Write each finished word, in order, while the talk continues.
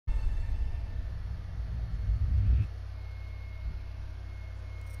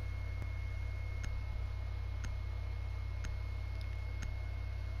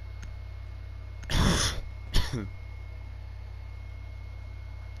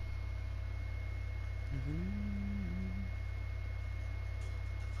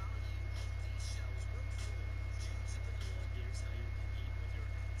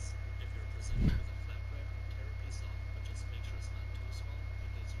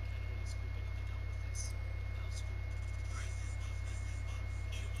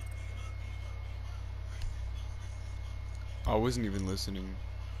I wasn't even listening.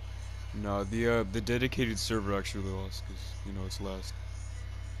 No, the dedicated server actually lost because you know it's last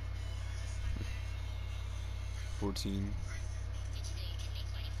 14.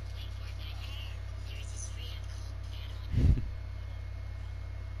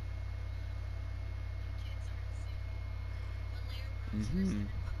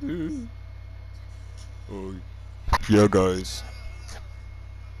 Mhm. Oh, yeah, guys.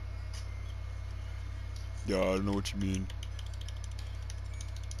 Yeah, I don't know what you mean.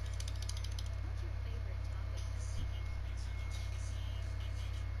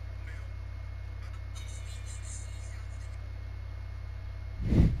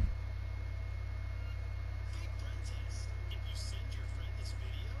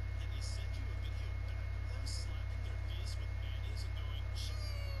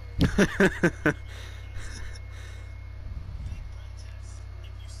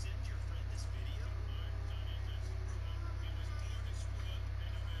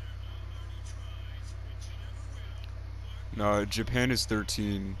 No, Japan is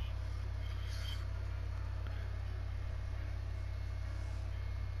 13.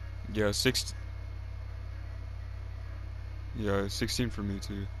 Yeah, 6. Yeah, 16 for me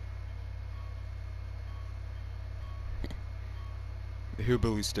too.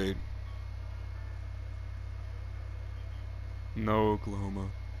 Hillbilly State. No, Oklahoma.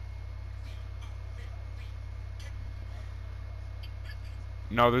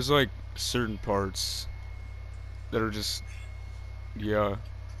 No, there's like certain parts that are just yeah.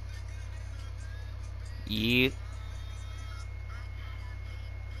 Yeah.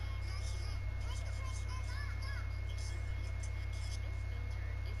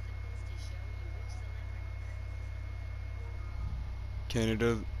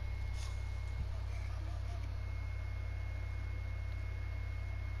 Canada.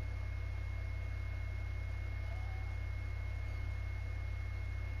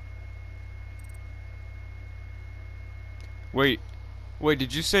 Wait, wait.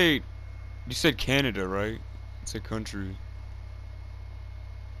 Did you say you said Canada, right? It's a country.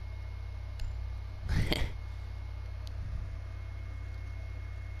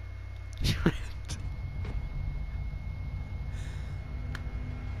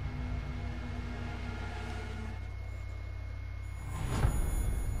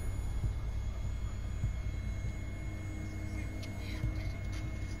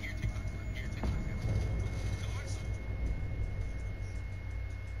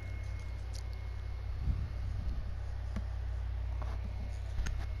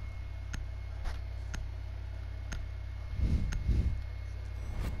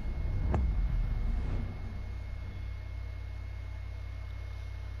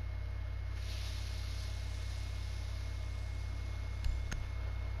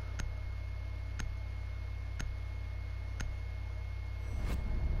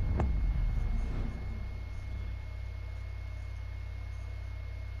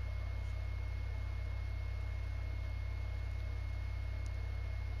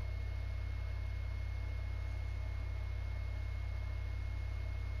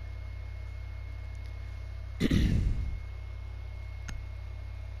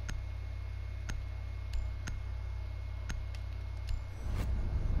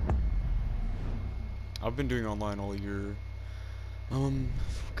 I've been doing online all year.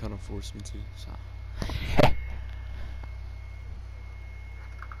 Kind of forced me to. So.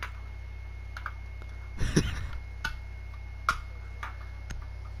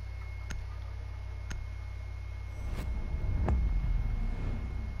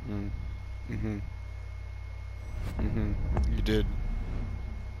 Mm. Mhm. Mhm. You did.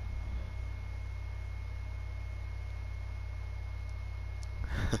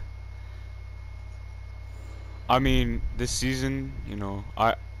 I mean, this season, you know,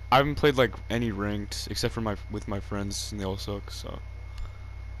 I haven't played like any ranked except for my with my friends and they all suck. So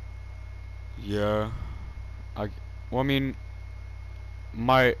yeah, I well, I mean,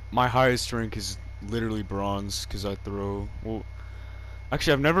 my highest rank is literally bronze because I throw. Well,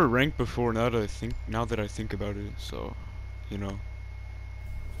 actually, I've never ranked before. Now that I think about it, so you know,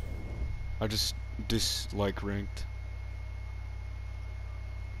 I just dislike ranked.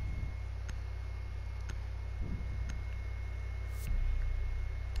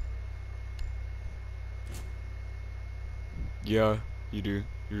 Yeah, you do.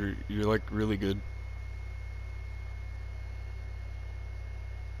 You're like really good.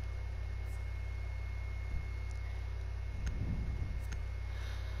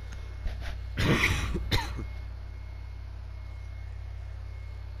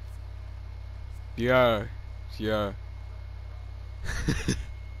 Yeah. Yeah.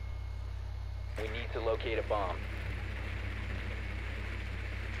 We need to locate a bomb.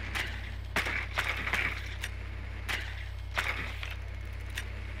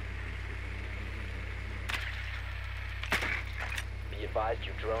 Be advised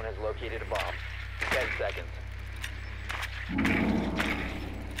your drone has located a bomb. 10 seconds.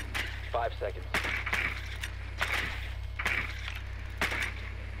 5 seconds.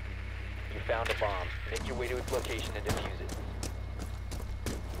 You found a bomb. Make your way to its location and defuse it.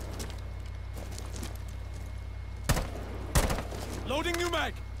 Loading new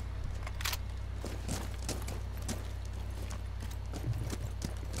mag!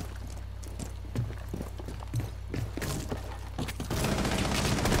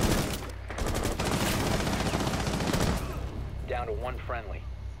 Down to one friendly.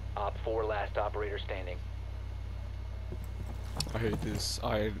 Op 4 last operator standing. I hate this.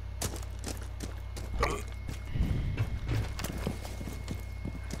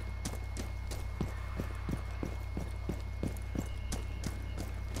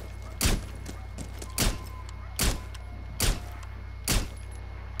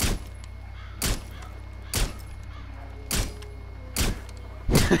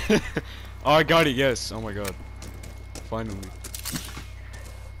 Oh, I got it, yes. Oh my god. Finally.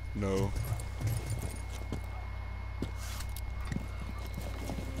 No.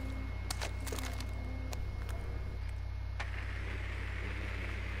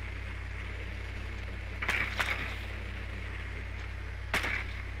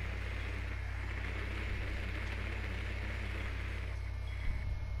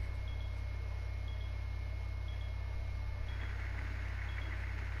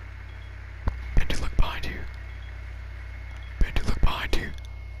 Bandit, look behind you. Bandit, look behind you.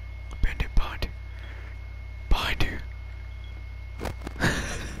 Bandit, behind you. Behind you.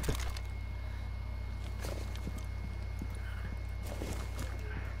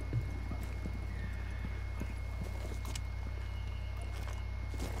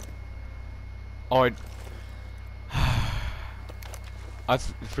 Oh,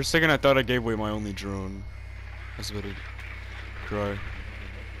 for a second I thought I gave away my only drone. I was about to cry.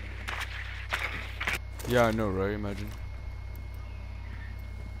 Yeah, I know, right? Imagine.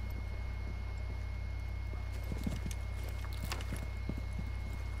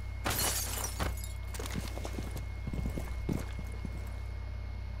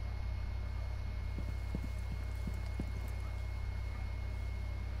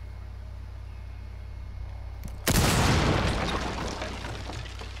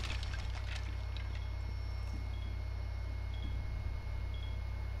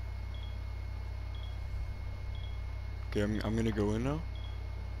 Okay, I'm gonna go in now.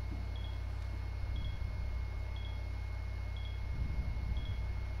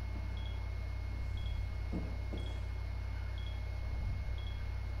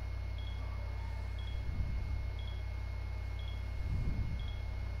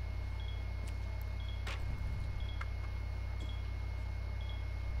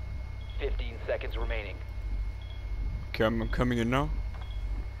 Seconds remaining. Okay, I'm coming in now.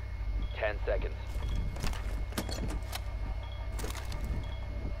 10 seconds.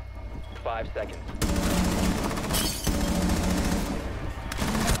 5 seconds.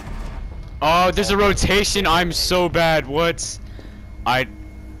 Oh, there's a rotation. I'm so bad. What? I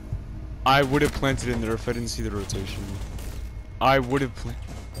would have planted in there if I didn't see the rotation. I would have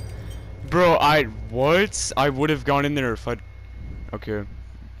Bro, what? I would have gone in there if I. Okay.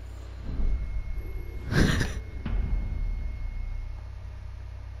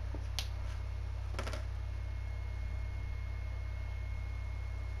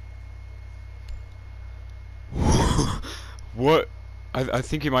 What? I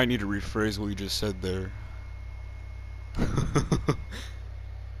think you might need to rephrase what you just said there.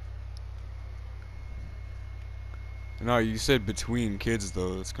 No, you said between kids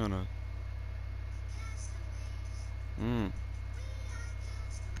though. It's kind of. Mm.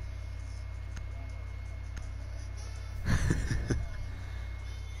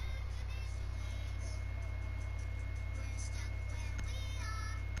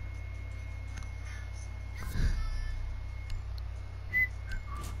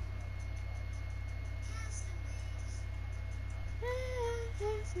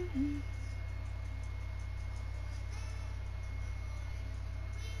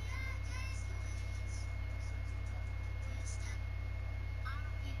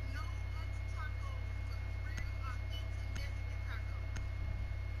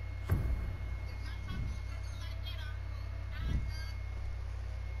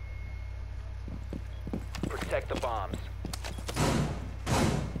 Protect the bombs.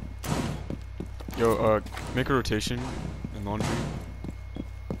 Yo, make a rotation in laundry.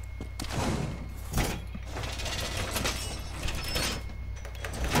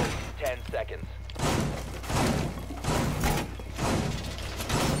 10 seconds.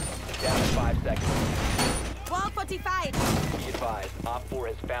 Down to 5 seconds. Wall 45. Be advised, Op 4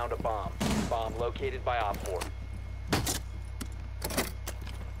 has found a bomb. Bomb located by Op 4.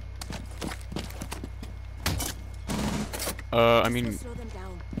 I mean, Slow them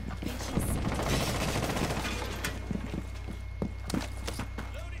down.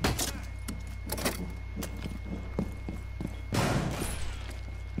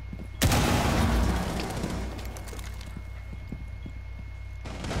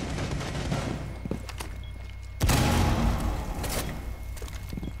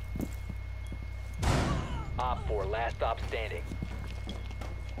 Op 4, last stop standing.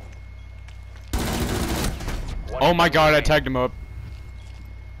 oh my god, I tagged him up.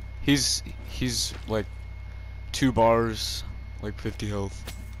 He's like 2 bars, like 50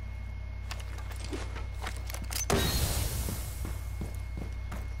 health.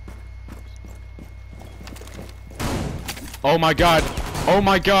 Oh my god. Oh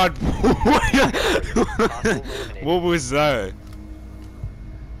my god. What was that?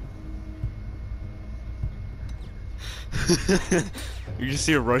 You just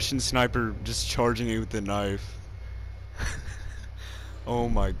see a Russian sniper just charging you with a knife. Oh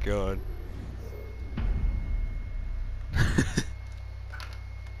my god.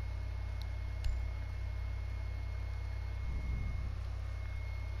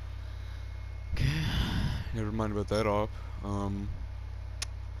 Okay. Never mind about that op.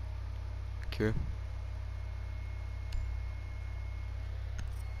 Okay.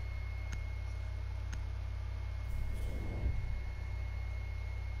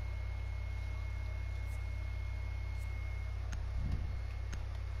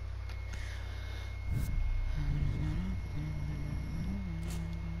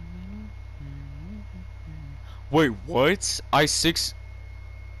 Wait, what? I6,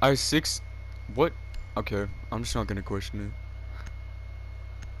 what? Okay, I'm just not gonna question it.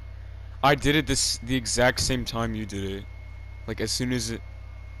 I did it the exact same time you did it. Like as soon as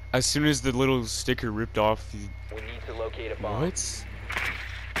the little sticker ripped off the. We need to locate a bomb. What?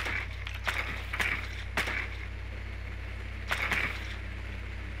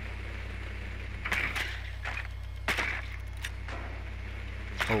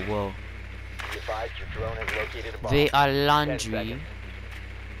 Oh well. Be advised your drone has located a bomb. They are 10 laundry. seconds.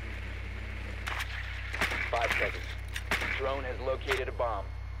 5 seconds. Drone has located a bomb.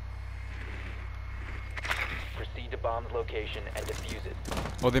 Proceed to bomb's location and defuse it.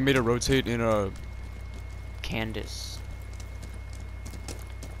 Oh, they made it rotate in a. Candace.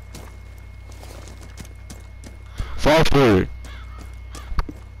 Fall forward.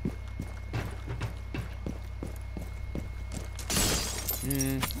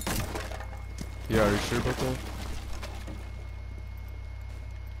 Yeah, are you sure about that?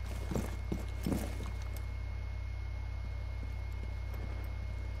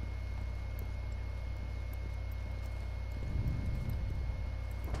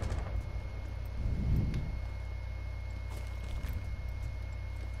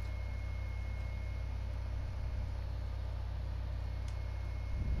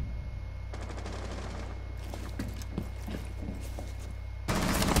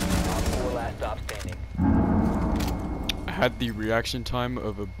 Op 4 last stop standing. I had the reaction time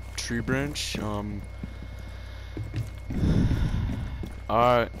of a tree branch. I'm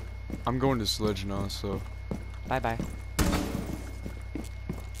going to sledge now, so. Bye bye.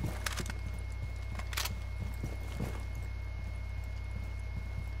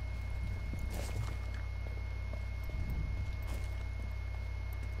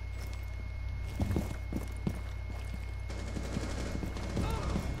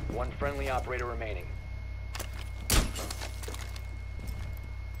 One friendly operator remaining.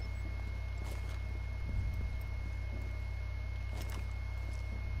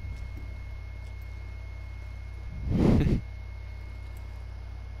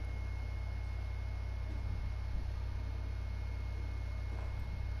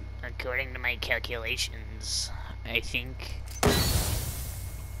 According to my calculations, I think.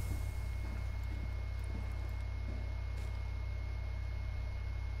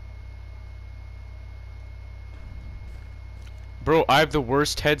 Bro, I have the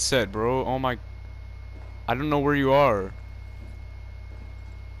worst headset, bro. Oh my. I don't know where you are.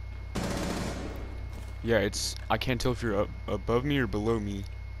 Yeah, I can't tell if you're above me or below me.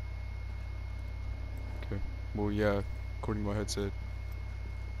 Okay. Well, yeah, according to my headset.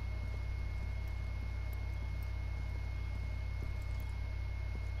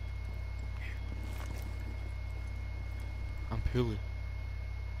 Hilly.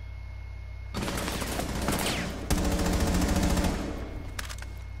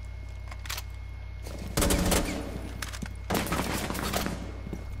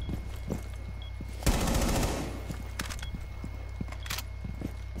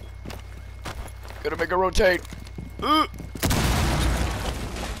 Gotta make a rotate.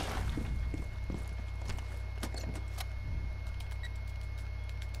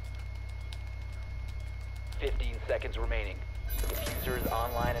 15 seconds remaining. Diffuser is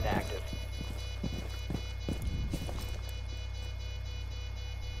online and active.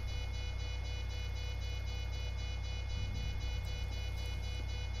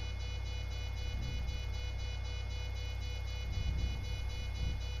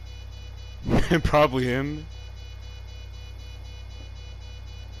 Probably him.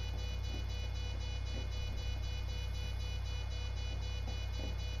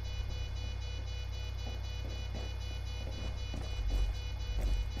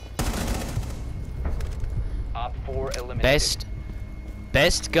 Op 4 eliminated.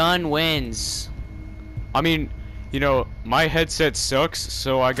 Best gun wins. I mean, you know, my headset sucks,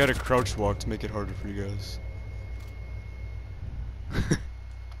 so I gotta crouch walk to make it harder for you guys.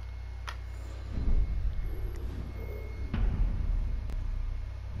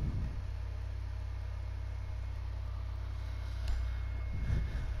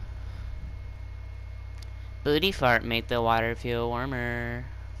 Booty fart make the water feel warmer.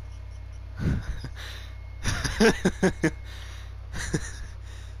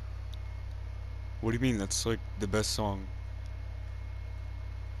 What do you mean? That's like the best song.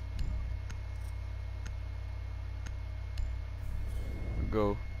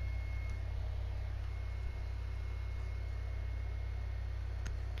 Go.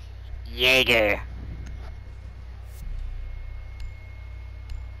 Jaeger.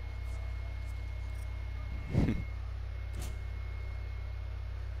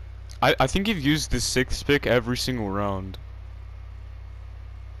 I think you've used the 6th pick every single round.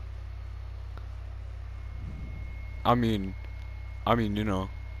 I mean, you know.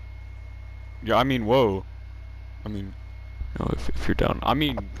 Yeah, I mean, whoa. I mean, no, if you're down. I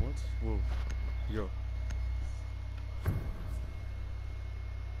mean, what? Whoa. Yo.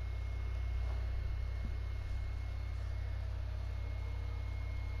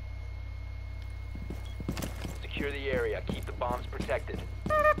 Secure the area. Keep the bombs protected.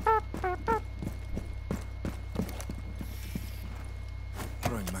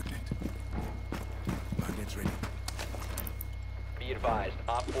 Throwing magnet. Magnet's ready. Be advised,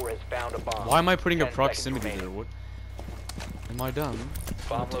 Op 4 has found a bomb. Why am I putting a 10 seconds proximity remaining. there? What? Am I dumb?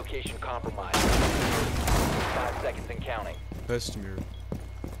 Bomb location compromised. 5 seconds and counting. Best mirror.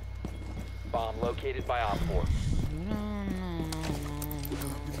 Bomb located by Op 4.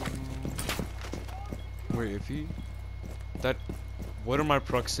 Wait, if he... That... What are my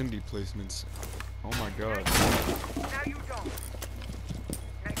proximity placements? Oh my god. Now you don't.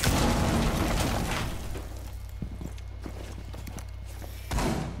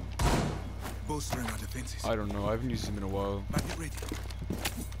 Both ran out of fences. I don't know, I haven't used him in a while. Magnet ready.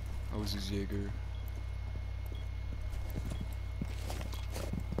 I was his Jaeger.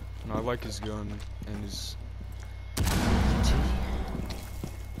 No, I like his gun and his...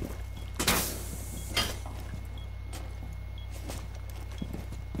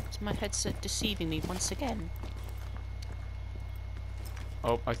 Is my headset deceiving me once again?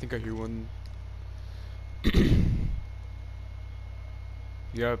 Oh, I think I hear one.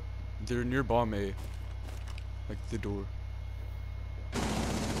 Yeah, they're near bomb A. Like the door.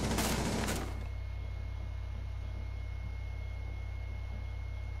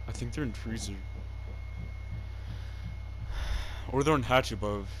 I think they're in freezer. Or they're on hatch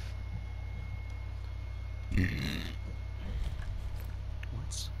above. What?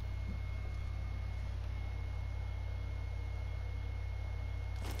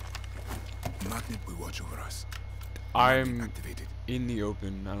 Magnet will watch over us. I'm Magnet activated. in the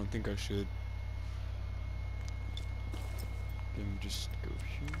open. I don't think I should. Let me just go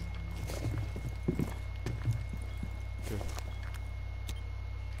here. Okay.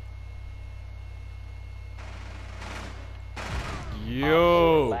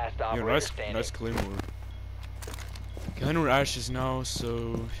 Yo! Last Yo, operator nice, standing. nice claymore. Kind of ashes now,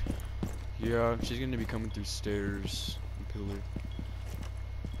 so yeah, she's gonna be coming through stairs and pillar.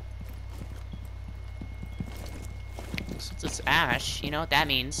 Since it's Ash, you know what that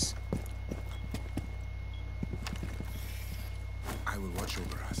means. I will watch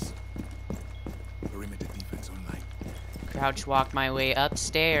over us. Perimeter defense online. Crouch walk my way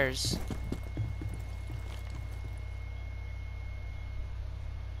upstairs.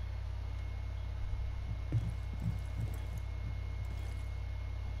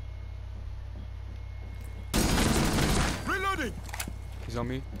 He's on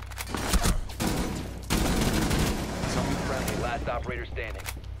me. He's on me. Friendly, last operator standing.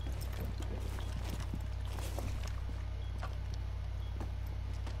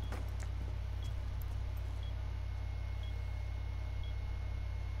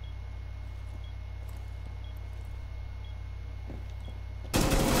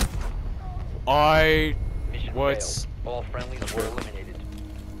 Mission What's failed. All friendlies were eliminated.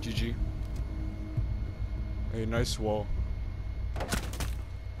 GG? Hey, nice wall.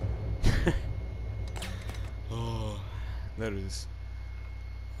 Oh, that is.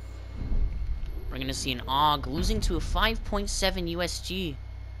 We're gonna see an AUG losing to a 5.7 USG.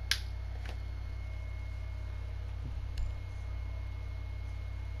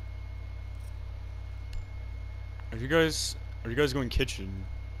 Are you guys going kitchen?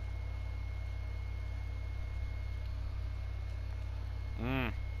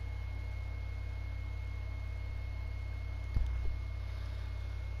 Mm.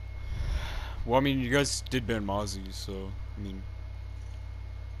 Well, I mean, you guys did ban Mozzie, so I mean,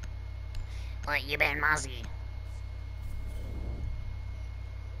 What, you ban Mozzie?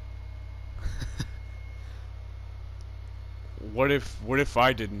 what if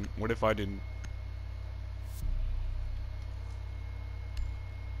I didn't? What if I didn't?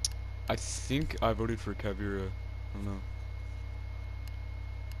 I think I voted for Kavira. I don't know.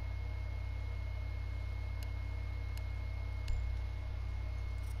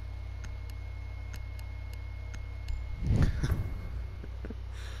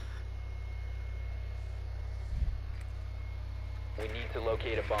 We need to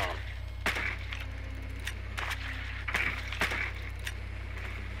locate a bomb.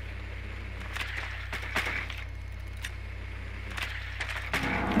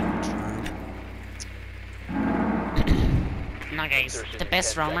 Now guys, Insertion the in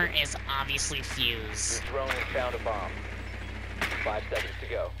best 10 roamer seconds. is obviously Fuse. Your drone has found a bomb. 5 seconds to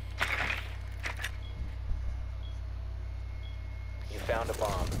go. You found a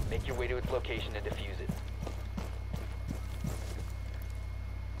bomb. Make your way to its location and defuse it.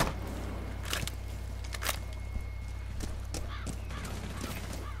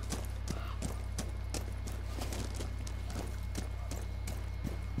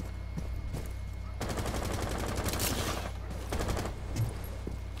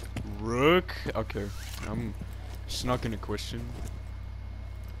 Rook? Okay. I'm just not gonna question.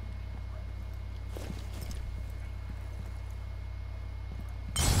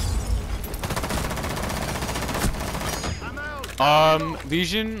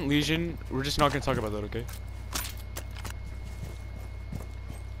 Legion, we're just not gonna talk about that, okay?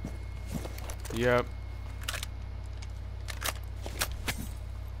 Yep.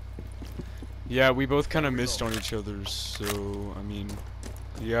 Yeah, we both kind of missed on each other, so, I mean,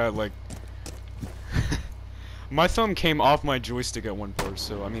 yeah, like, my thumb came off my joystick at one part,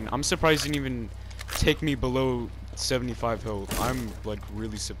 so, I mean, I'm surprised it didn't even take me below 75 health. I'm, like,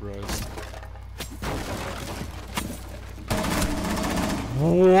 really surprised.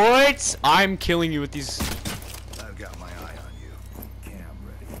 What? I'm killing you with these. I've got my eye on you. Cam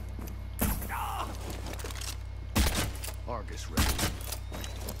ready. Argus ready.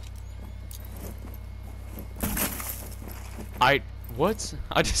 What?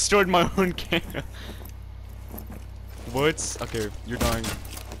 I destroyed my own camera. What? Okay, you're dying.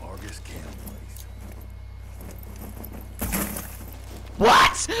 Argus cam placed.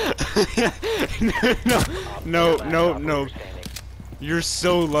 What? No, Last no, operator no. standing. You're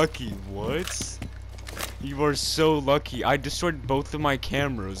so lucky. What? You are so lucky. I destroyed both of my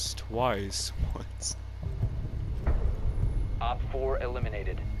cameras twice. What? Op 4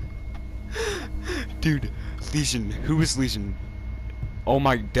 eliminated. Dude, Legion. Who is Legion? Oh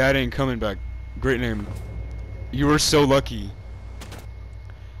my, dad ain't coming back. Great name. You were so lucky.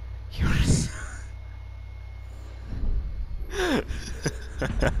 You were so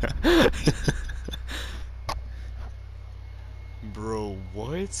Bro,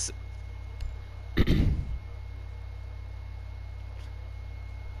 what?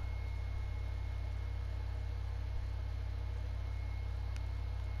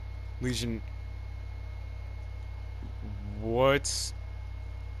 Legion. What?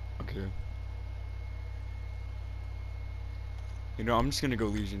 Okay. You know, I'm just gonna go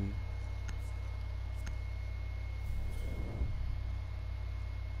Legion.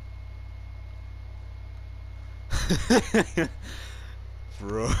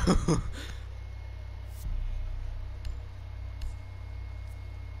 Bro.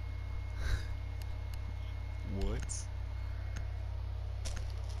 What?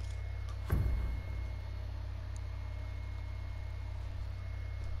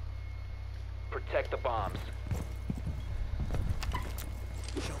 Protect the bombs.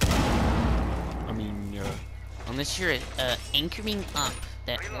 Unless you're anchoring up,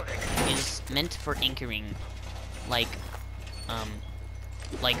 that is meant for anchoring, like, um,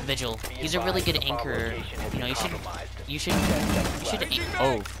 like Vigil. He's a really good anchorer. You know, you should.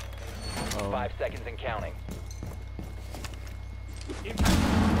 Oh. 5 seconds and counting.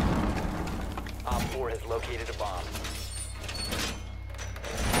 Op 4 has located a bomb.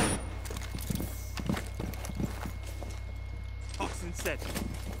 Toxin set.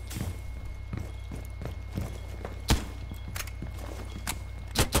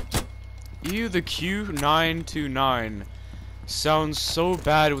 Ew, the Q929 sounds so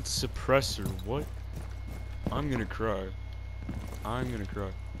bad with the suppressor. What? I'm gonna cry. I'm gonna cry.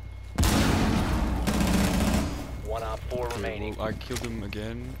 One Op 4 Okay, remaining. well, I killed him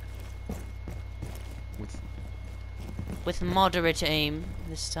again. With moderate aim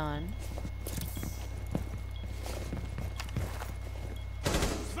this time.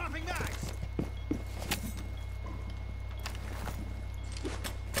 Swapping mags.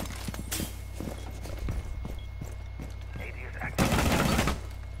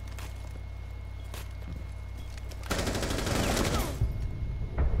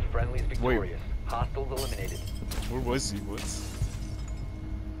 Friendly's victorious. Hostiles eliminated. Where was he? What?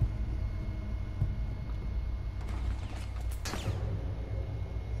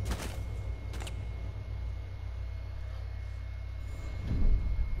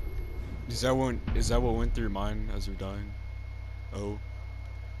 Is that what went through your mind as you're dying? Oh.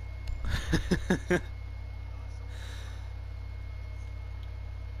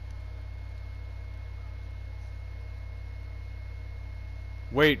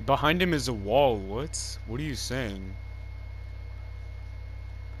 Wait, behind him is a wall. What? What are you saying?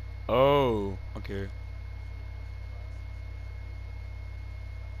 Oh, okay.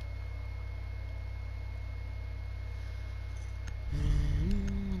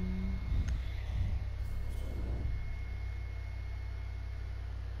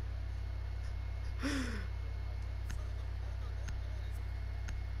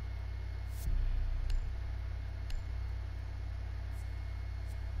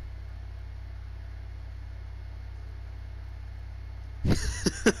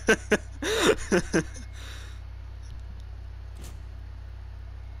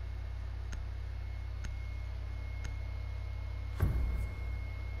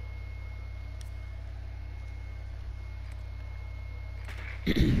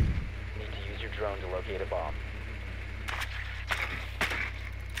 Need to use your drone to locate a bomb.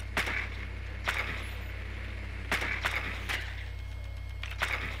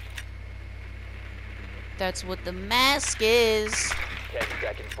 That's what the mask is. 10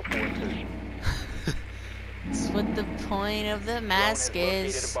 seconds before insertion. That's what the point of the mask Drone has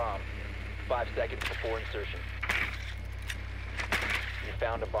located is. a bomb. 5 seconds before insertion. You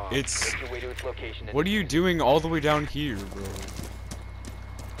found a bomb. It's- Make your way to its location. And What are you defuse it. doing all the way down here, bro?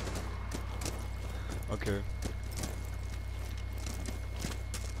 Okay.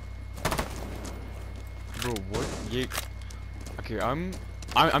 Bro, what? Yeah. Okay,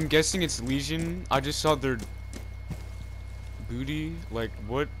 I'm guessing it's Legion. I just saw their booty. Like,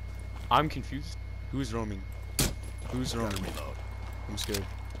 what? I'm confused. Who's roaming? Who's roaming? I'm scared.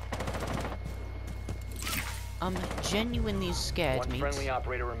 I'm genuinely scared, One mate. friendly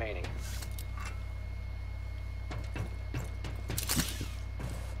operator remaining.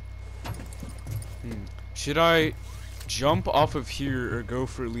 Should I jump off of here or go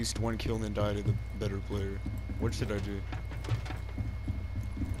for at least one kill and then die to the better player? What should I do?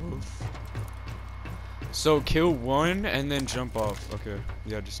 Oof. So kill one and then jump off. Okay.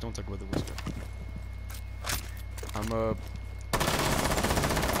 Yeah, just don't talk about the worst guy. I'm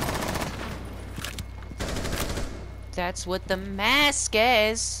That's what the mask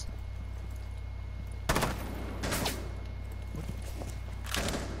is.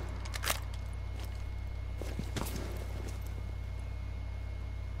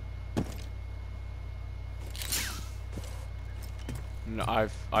 No,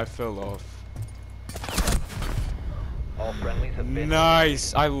 I fell off. all friendlies have been.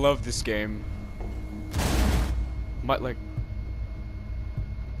 Nice. I love this game.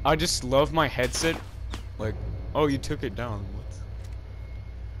 I just love my headset. Like, oh, you took it down. What?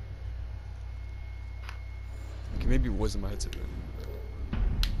 Okay, maybe it wasn't my headset.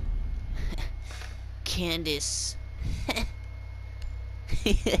 Candace.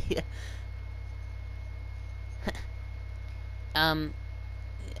 I'm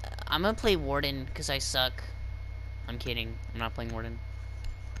gonna play Warden because I suck. I'm kidding. I'm not playing Warden.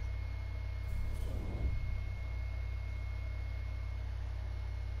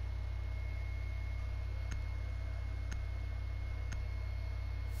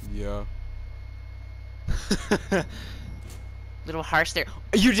 Yeah. Little harsh there.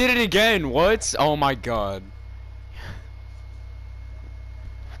 You did it again. What? Oh my god.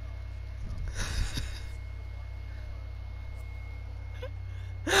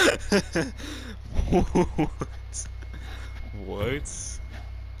 What? What?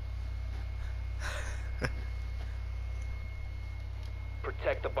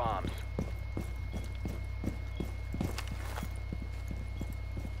 Protect the bombs.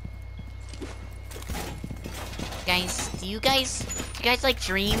 Guys, do you guys like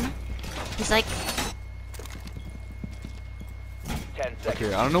Dream? He's like, 10 seconds.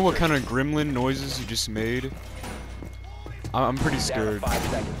 Okay, I don't know what kind of gremlin noises you just made. I'm pretty Down to scared. 5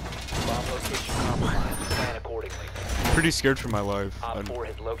 seconds. Bomb location compromised. Plan accordingly. Pretty scared for my life. Op 4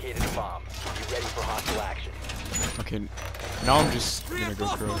 has located a bomb. Be ready for hostile action. Okay, now I'm just gonna go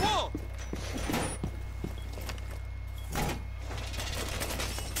throw.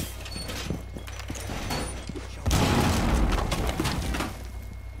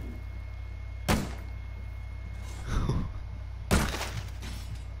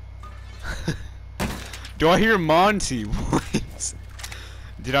 Do I hear Monty? What?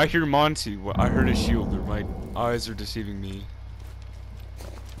 Did I hear Monty? Well, I heard a shield, or my eyes are deceiving me.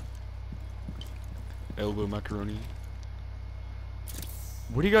 Elbow macaroni.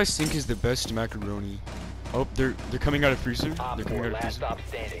 What do you guys think is the best macaroni? Oh, they're coming out of freezer. Op They're 4, coming out of last freezer. stop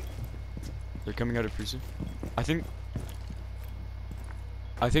standing. They're coming out of freezer. I think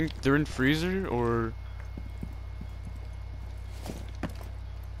they're in freezer or.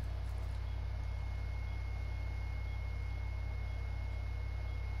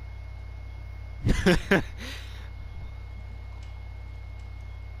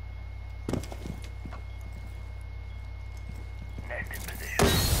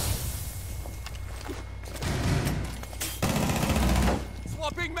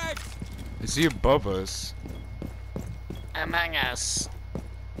 Swapping mags. Is he above us? Among Us.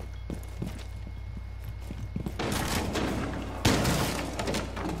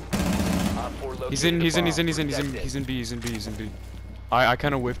 Op 4 located He's in a B, bomb. he's in B. I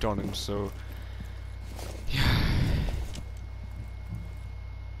kind of whiffed on him, so. Yeah.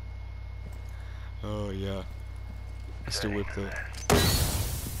 Oh yeah. I still whipped it.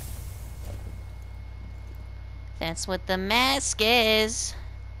 That's what the mask is.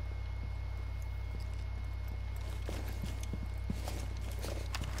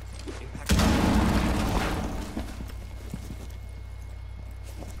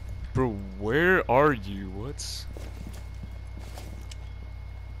 Bro, where are you? What's.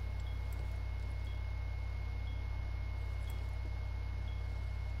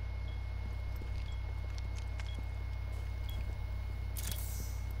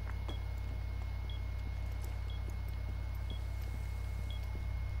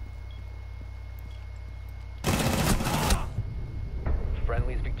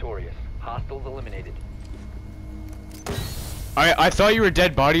 Friendly's victorious. Hostiles eliminated. I thought you were a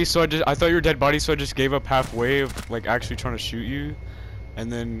dead body, so I thought you were a dead body, so I just gave up halfway of like actually trying to shoot you,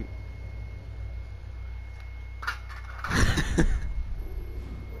 and then.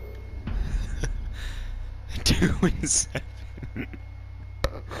 2 and 7.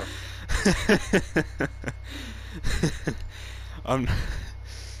 I'm.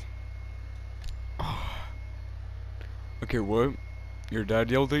 Okay, what? Your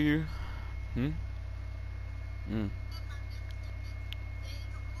dad yelled at you? Hmm? Hmm.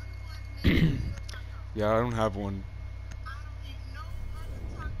 Yeah, I don't have one.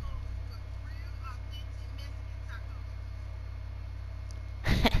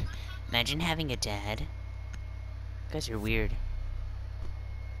 Imagine having a dad. You guys are weird.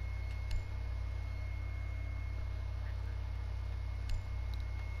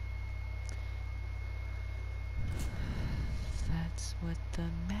 That's what the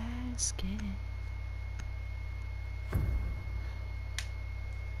mask is.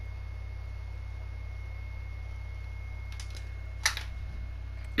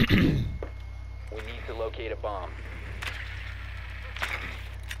 We need to locate a bomb.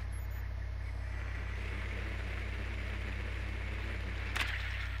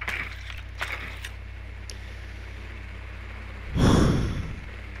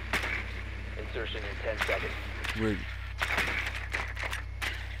 Insertion in 10 seconds. Wait.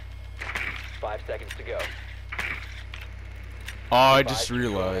 5 seconds to go. Oh, I Advise just your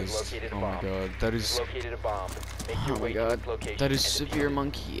drone has realized. located a Oh my bomb. god, that You've is. located a bomb. Make your Oh my way to god, its location that is and severe defuse it.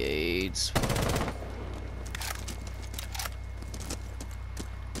 monkey AIDS.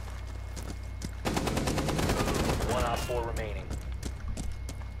 One Op 4 remaining.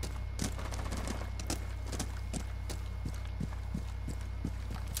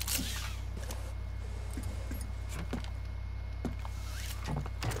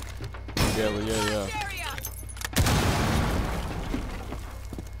 Yeah.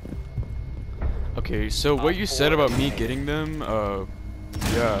 Okay, so what you said about me getting them,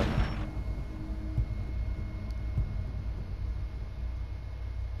 yeah.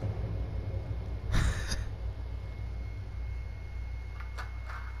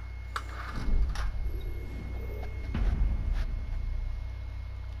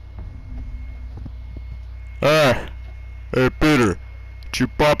 Ah, hey Peter,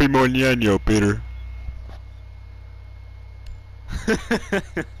 chupapi moñeño, Peter.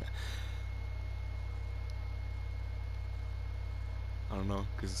 I don't know,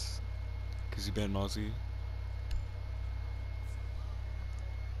 cause you banned Mozzie.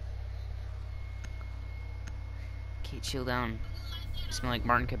 Kate, chill down. You smell like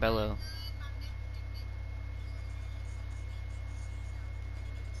Martin Cabello.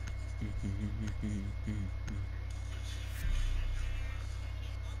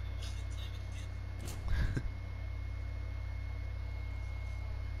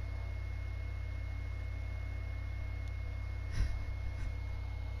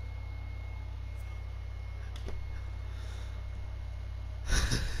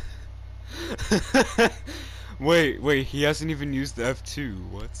 Wait, he hasn't even used the F2.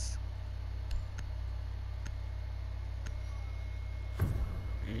 What?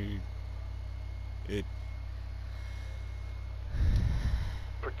 It.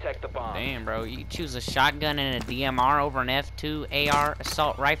 Protect the bomb. Damn, bro, you choose a shotgun and a DMR over an F2 AR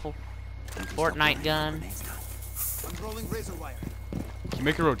assault rifle, Fortnite gun. Unrolling razor wire. Can you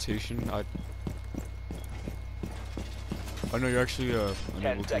make a rotation? I know you're actually 10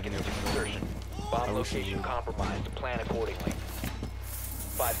 unable to. seconds to insertion. Bomb I wish I location would. compromised. Plan accordingly.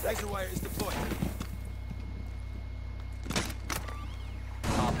 5 seconds. Razor wire is deployed.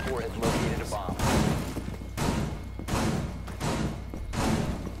 Op 4 has located a bomb.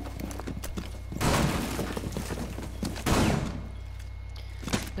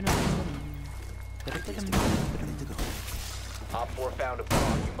 Op 4 found a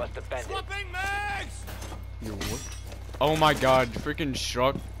bomb. You must defend it. Swapping mags! Yo, what? Oh my god, freaking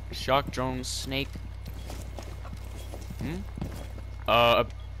shock drone. Snake.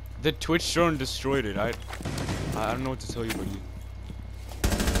 The Twitch drone destroyed it. I don't know what to tell you, buddy.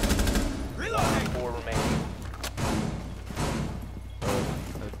 Reloading. 4 remaining.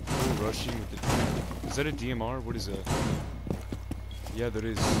 Full rushing with the. Is that a DMR? What is that? Yeah, that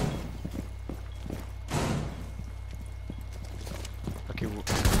is. Okay.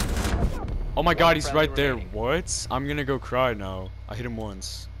 Oh my god, he's right there. What? I'm gonna go cry now. I hit him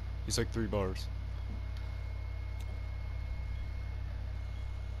once. He's like 3 bars.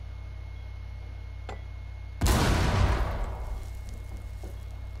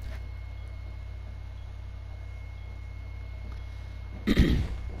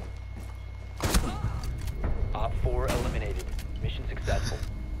 Op 4 eliminated. Mission successful.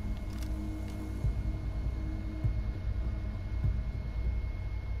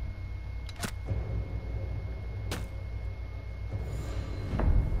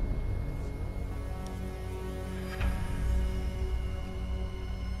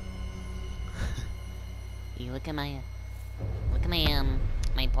 You look at my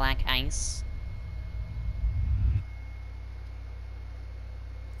my black ice.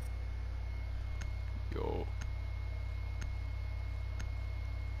 Yo.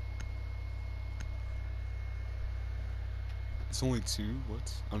 It's only 2?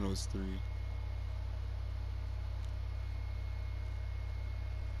 What? Oh no, it's 3.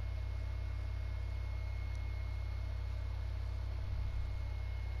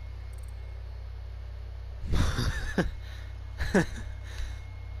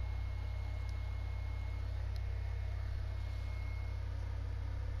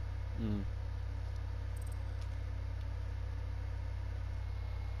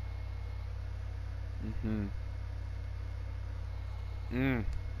 Mm.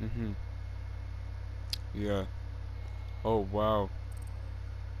 Yeah. Oh wow.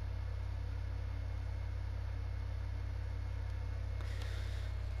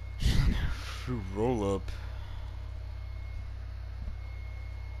 Roll up.